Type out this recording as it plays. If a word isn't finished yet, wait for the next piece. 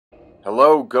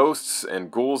Hello, ghosts and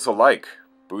ghouls alike.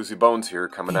 Boozy Bones here,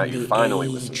 coming at you finally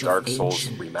with some Dark Souls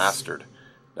Remastered.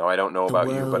 Now, I don't know about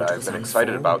you, but I've been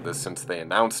excited about this since they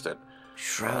announced it.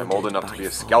 I'm old enough to be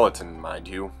a skeleton, mind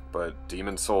you, but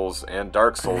Demon Souls and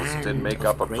Dark Souls did make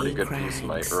up a pretty good piece of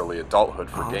my early adulthood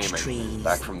for gaming,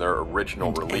 back from their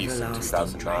original release in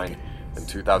 2009 and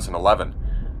 2011.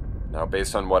 Now,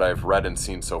 based on what I've read and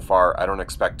seen so far, I don't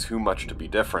expect too much to be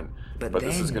different, but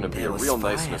this is going to be a real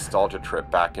nice nostalgia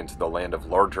trip back into the land of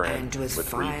Lordran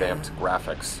with revamped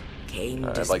graphics.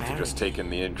 I'd like to just take in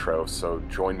the intro, so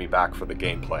join me back for the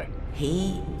gameplay.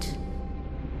 Heat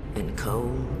and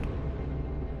cold,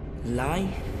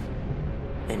 life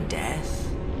and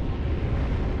death,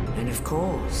 and of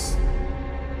course,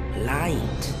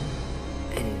 light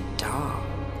and dark.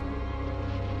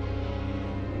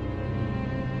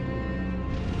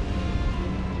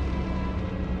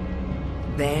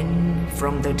 Then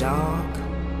from the dark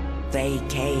they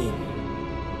came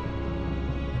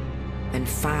and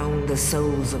found the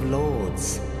souls of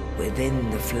lords within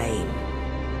the flame.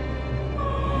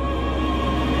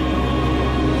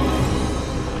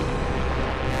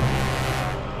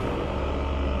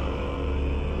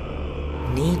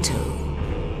 Nito,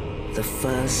 the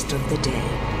first of the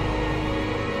dead.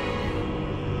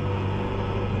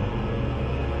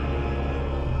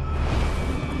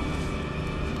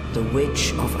 The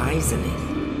Witch of Izalith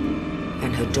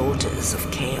and her daughters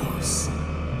of Chaos.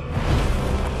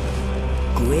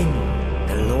 Gwyn,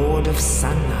 the Lord of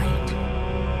Sunlight,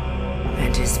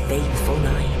 and his faithful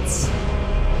knights.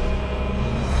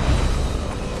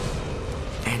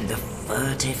 And the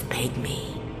furtive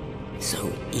pygmy, so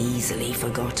easily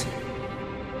forgotten.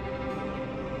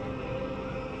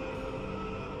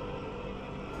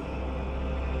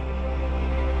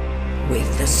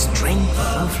 With the strength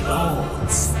of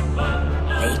lords,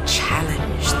 they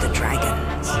challenged the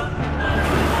dragons.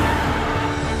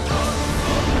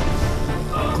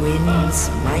 Gwyn's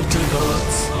mighty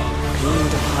bolts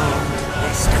peeled apart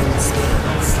their stone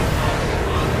scales.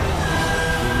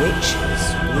 The witches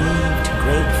weaved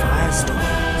great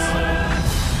firestorms.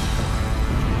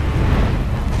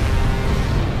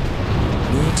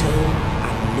 Nito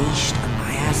unleashed a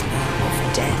miasma of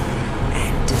death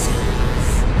and disease.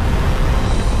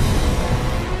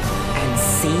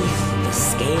 Seath, the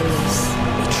scales,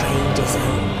 betrayed his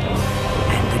own,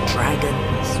 and the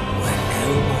dragons were no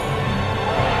more.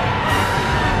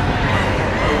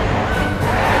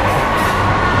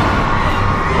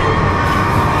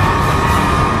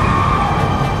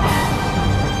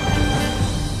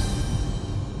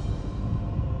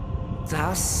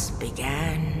 Thus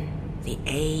began the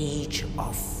Age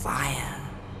of Fire.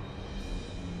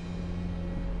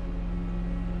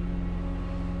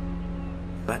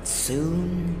 But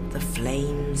soon the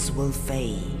flames will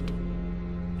fade,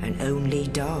 and only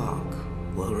dark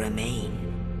will remain.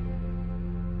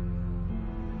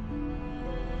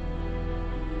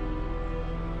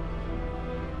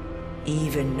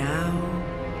 Even now,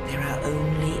 there are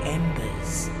only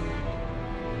embers,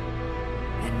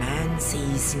 and man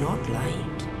sees not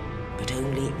light, but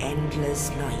only endless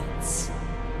nights.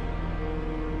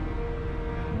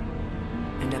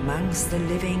 And amongst the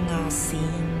living are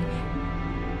seen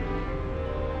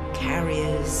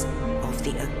carriers of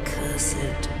the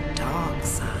accursed dark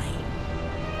side.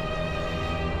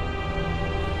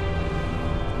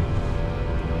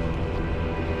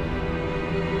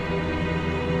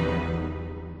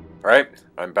 Alright,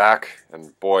 I'm back,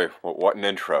 and boy, what an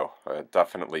intro.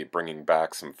 Definitely bringing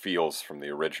back some feels from the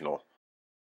original.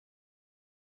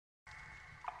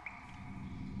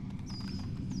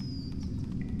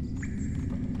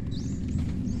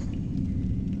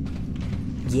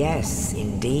 Yes,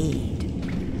 indeed.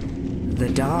 The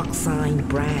dark side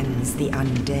brands the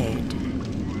undead.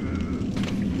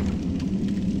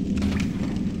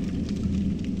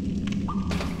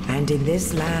 And in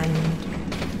this land,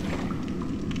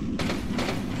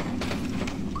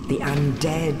 the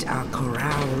undead are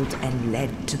corralled and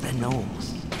led to the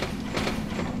north.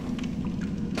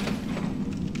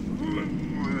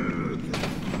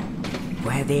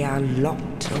 Where they are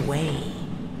locked away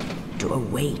to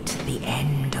await the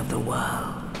end of the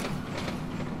world.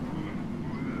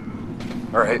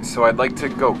 Alright, so I'd like to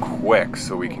go quick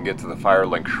so we can get to the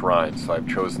Firelink Shrine, so I've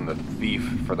chosen the Thief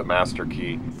for the Master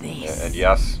Key. And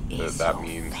yes, that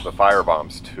means the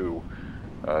Firebombs too.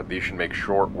 These should make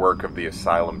short work of the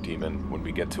Asylum demon when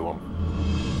we get to him.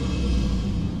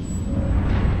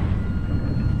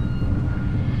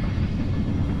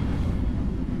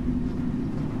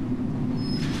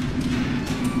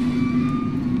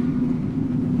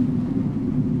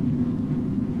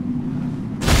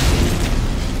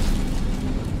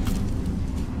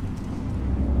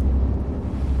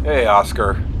 Hey,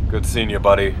 Oscar. Good seeing you,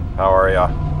 buddy. How are ya?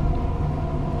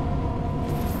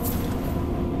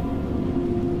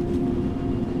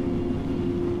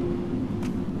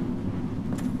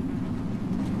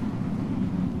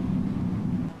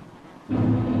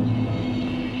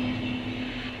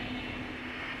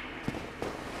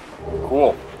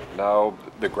 Cool. Now,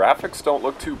 the graphics don't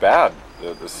look too bad.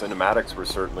 The cinematics were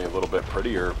certainly a little bit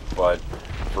prettier, but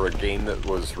for a game that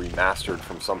was remastered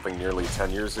from something nearly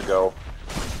 10 years ago,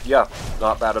 yeah,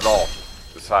 not bad at all.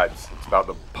 Besides, it's about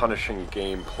the punishing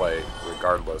gameplay,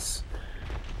 regardless.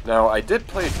 Now, I did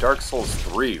play Dark Souls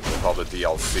 3 with all the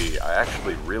DLC. I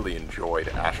actually really enjoyed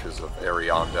Ashes of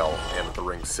Ariandel and The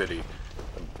Ring City.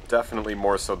 Definitely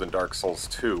more so than Dark Souls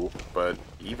 2, but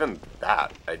even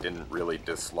that I didn't really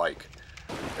dislike.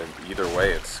 And either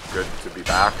way, it's good to be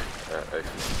back. I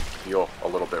feel a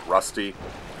little bit rusty.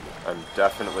 I'm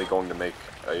definitely going to make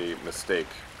a mistake,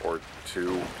 or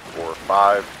 2, or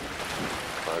 5.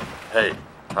 But hey,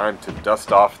 time to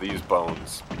dust off these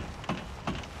bones.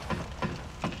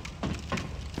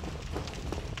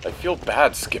 I feel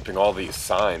bad skipping all these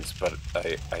signs, but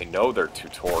I know they're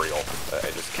tutorial.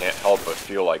 I just can't help but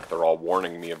feel like they're all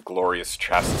warning me of glorious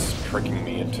chests, tricking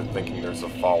me into thinking there's a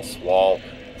false wall,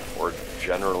 or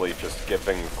generally just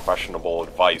giving questionable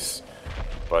advice.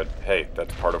 But hey,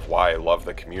 that's part of why I love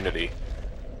the community.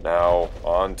 Now,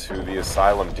 on to the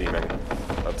Asylum demon.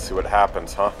 Let's see what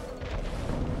happens, huh?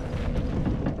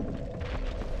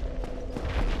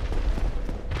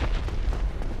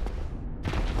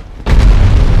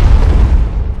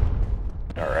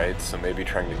 Alright, so maybe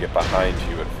trying to get behind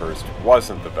you at first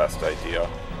wasn't the best idea.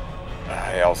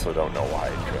 I also don't know why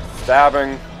I chose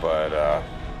stabbing, but,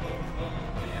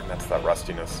 man, that's that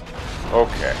rustiness.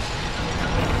 Okay.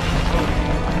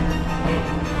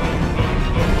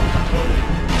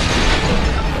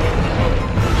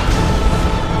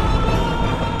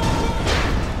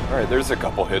 Alright, there's a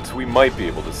couple hits. We might be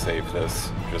able to save this.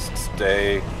 Just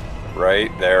stay right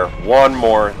there. One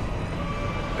more.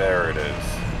 There it is.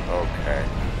 Okay.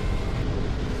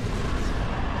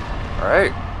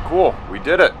 Alright, cool. We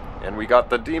did it. And we got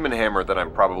the demon hammer that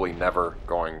I'm probably never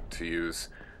going to use.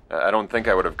 I don't think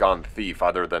I would have gone thief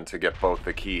other than to get both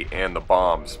the key and the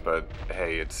bombs, but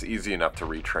hey, it's easy enough to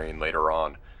retrain later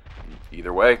on.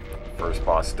 Either way, first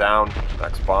boss down,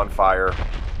 next bonfire,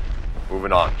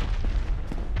 moving on.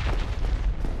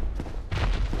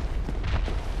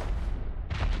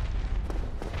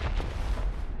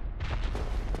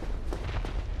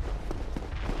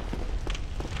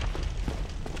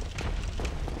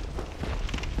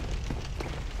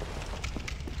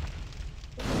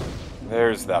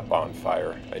 There's that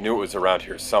bonfire. I knew it was around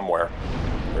here somewhere.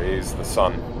 Praise the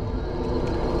sun.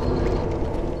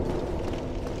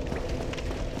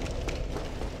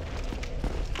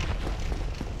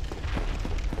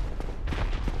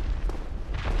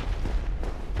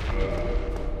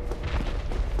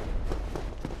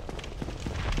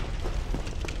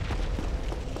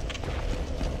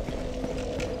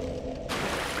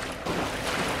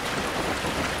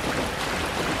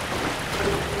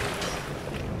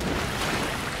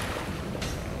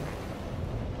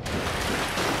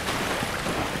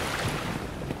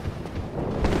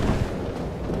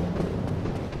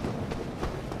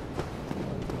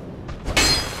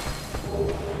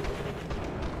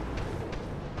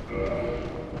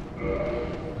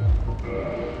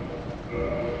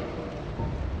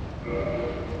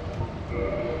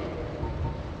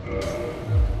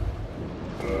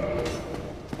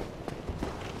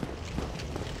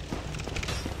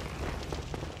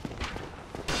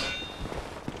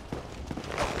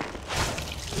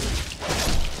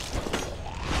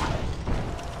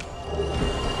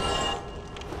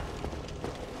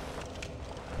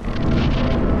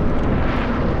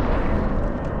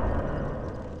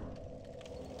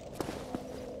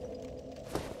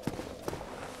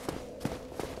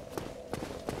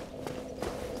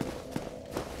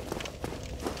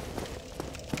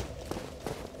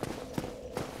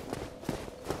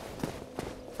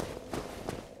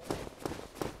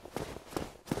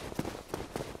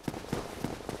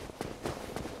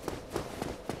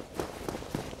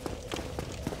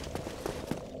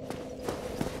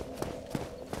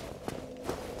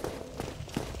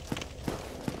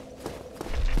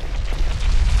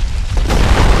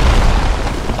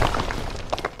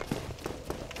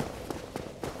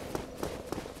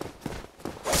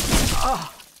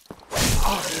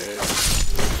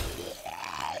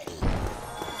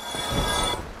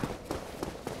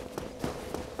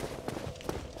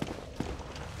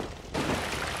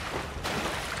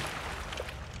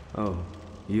 Oh,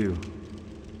 you.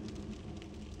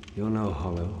 You're no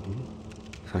hollow.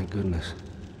 Thank goodness.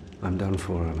 I'm done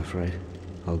for, I'm afraid.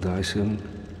 I'll die soon,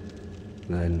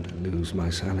 then lose my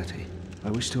sanity.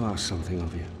 I wish to ask something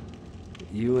of you.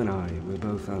 You and I, we're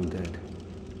both undead.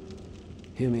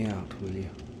 Hear me out, will you?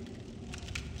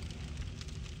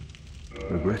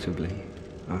 Regrettably,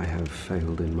 I have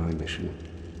failed in my mission,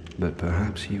 but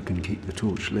perhaps you can keep the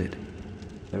torch lit.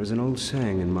 There is an old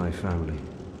saying in my family,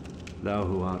 "Thou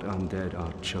who art undead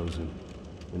art chosen,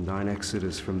 and thine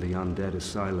exodus from the undead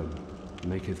asylum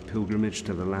maketh pilgrimage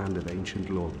to the land of ancient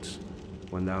lords.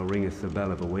 When thou ringeth the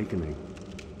bell of awakening,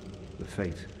 the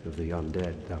fate of the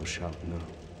undead thou shalt know."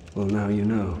 Well, now you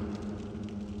know,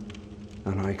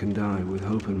 and I can die with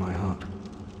hope in my heart.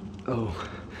 Oh,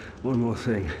 one more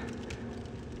thing.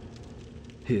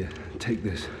 Here, take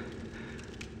this.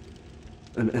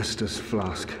 An Estus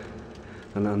flask,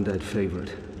 an undead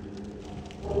favorite.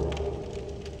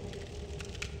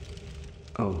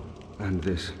 Oh, and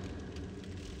this.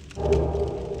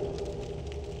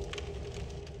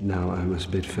 Now I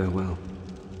must bid farewell.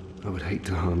 I would hate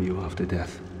to harm you after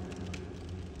death.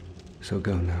 So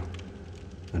go now,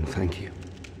 and thank you.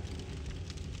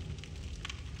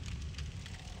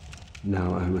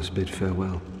 Now I must bid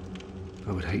farewell.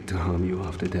 I would hate to harm you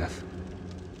after death.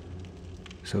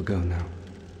 So go now,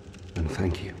 and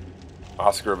thank you.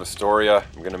 Oscar of Astoria,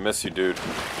 I'm gonna miss you, dude.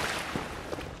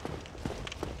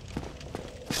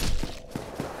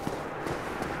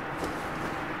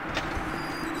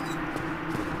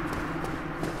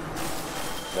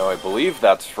 Now, I believe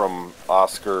that's from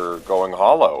Oscar going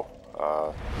hollow.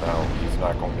 Now, he's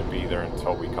not going to be there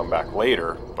until we come back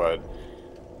later, but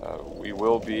we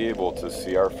will be able to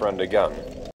see our friend again.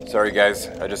 Sorry guys,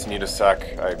 I just need a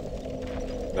sec. I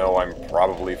know I'm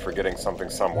probably forgetting something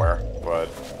somewhere, but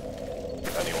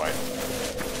anyway.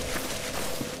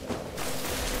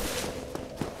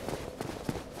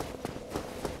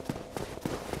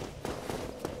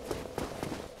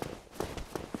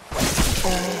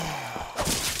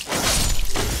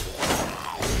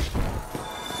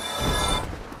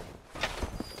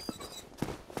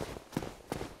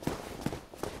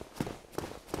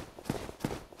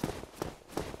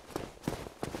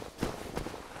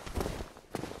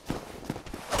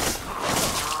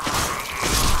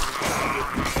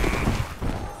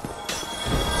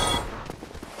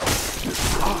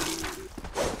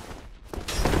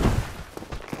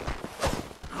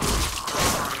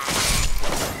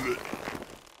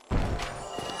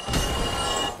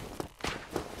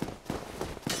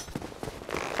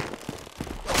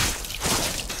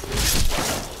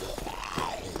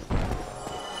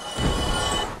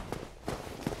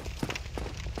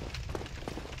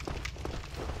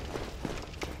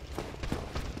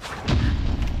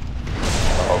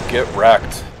 Get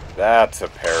wrecked. That's a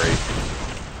parry.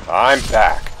 I'm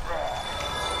back.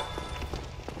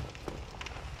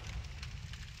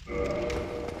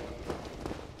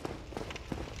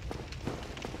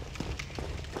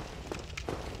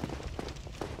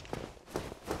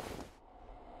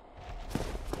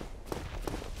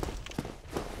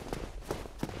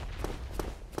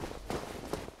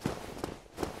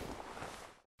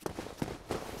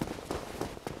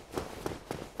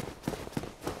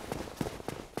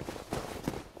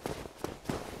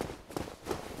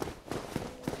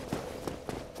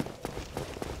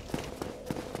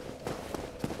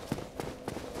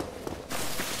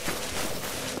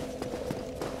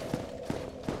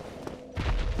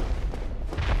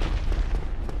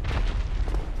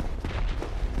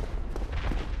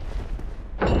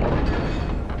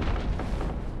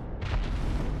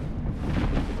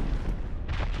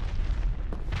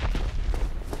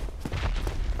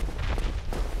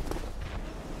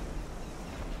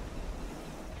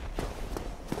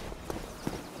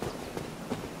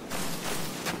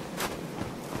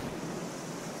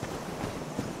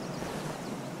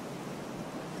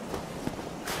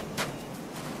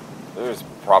 There's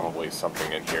probably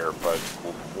something in here, but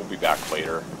we'll be back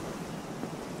later.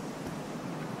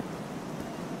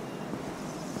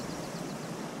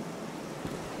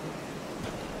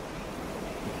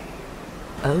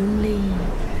 Only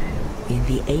in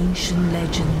the ancient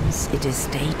legends it is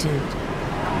stated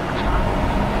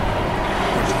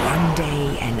that one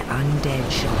day an undead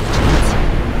shall be chosen.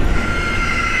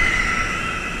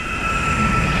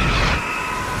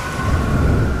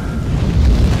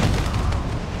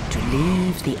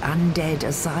 Leave the undead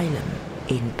asylum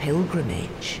in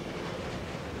pilgrimage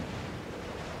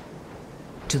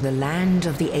to the land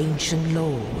of the ancient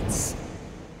lords.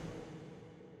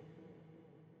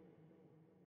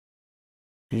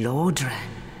 Lordran.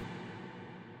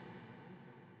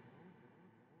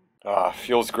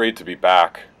 Feels great to be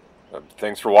back.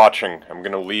 Thanks for watching. I'm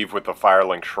gonna leave with the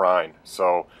Firelink Shrine,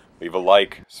 so leave a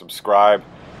like, subscribe,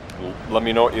 let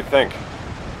me know what you think.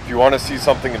 If you want to see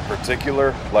something in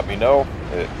particular, let me know.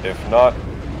 If not,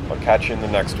 I'll catch you in the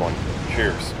next one.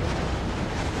 Cheers.